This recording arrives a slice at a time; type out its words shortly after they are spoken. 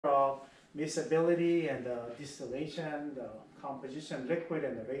of miscibility and the distillation, the composition liquid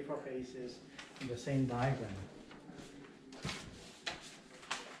and the vapor phases in the same diagram.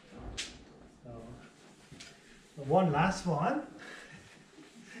 So one last one.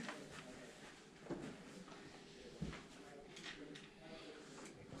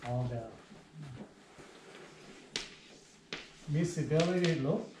 Called the miscibility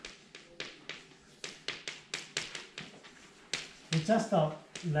loop. It's just a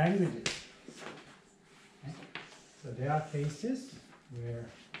languages. Okay. So there are cases where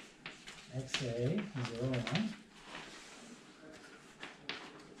XA is 0, 1,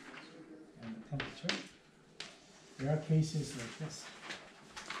 and the temperature. There are cases like this.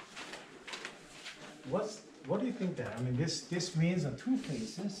 What do you think that? I mean, this means two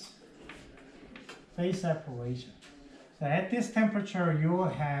phases, phase separation. So at this temperature, you will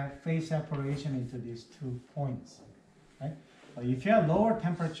have phase separation into these 2 points, right? If you have lower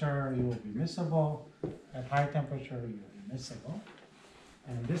temperature, you will be miscible. At high temperature, you will be miscible.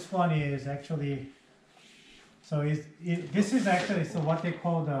 And this one is actually, so this is actually what they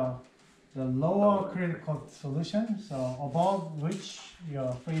call the lower critical solution. So above which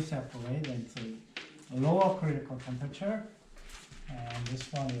your phase separate into a lower critical temperature. And this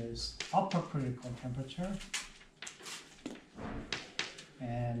one is upper critical temperature.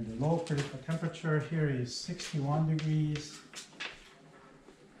 And the low critical temperature here is 61 degrees.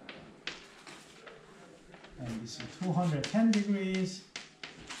 And this is 210 degrees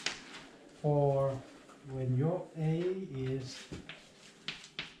for when your A is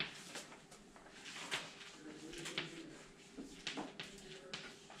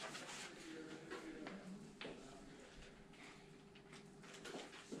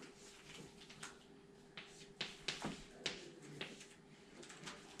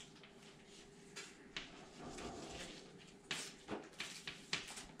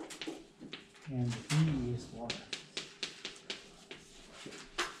and B is water.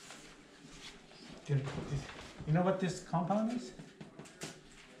 You know what this compound is?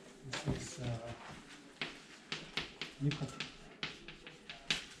 This is nicotine.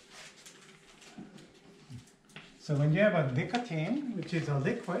 So when you have a nicotine, which is a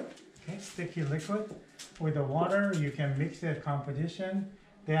liquid, okay, sticky liquid, with the water, you can mix their composition.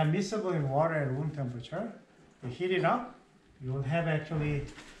 They are miscible in water at room temperature. You heat it up, you will have actually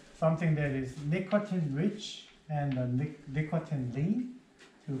something that is nicotine rich and nicotine lean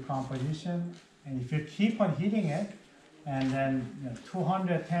to composition. And if you keep on heating it, and then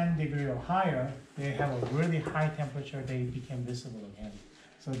 210 degree or higher, they have a really high temperature, they become miscible again.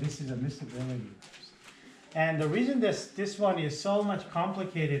 So this is a miscibility. And the reason this one is so much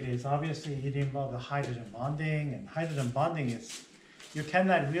complicated is obviously it involves the hydrogen bonding, and hydrogen bonding is, you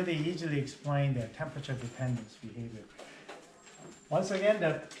cannot really easily explain the temperature dependence behavior. Once again,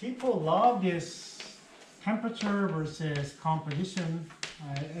 the people love this temperature versus composition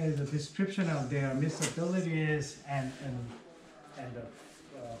as a description of their miscibilities and the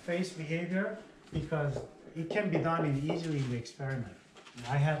phase behavior, because it can be done easily in the experiment.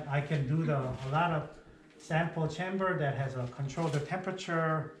 I can do a lot of sample chamber that has a control the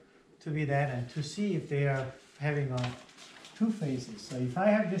temperature to be that, and to see if they are having 2 phases. So if I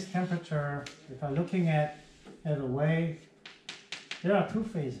have this temperature, if I'm looking at a way, there are 2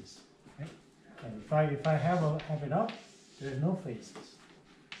 phases. Okay? And if I have it up, there's no phases.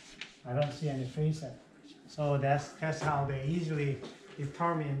 I don't see any phase separation. So that's how they easily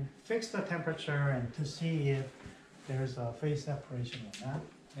fix the temperature and to see if there's a phase separation or not.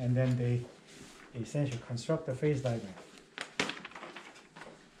 And then they essentially construct the phase diagram.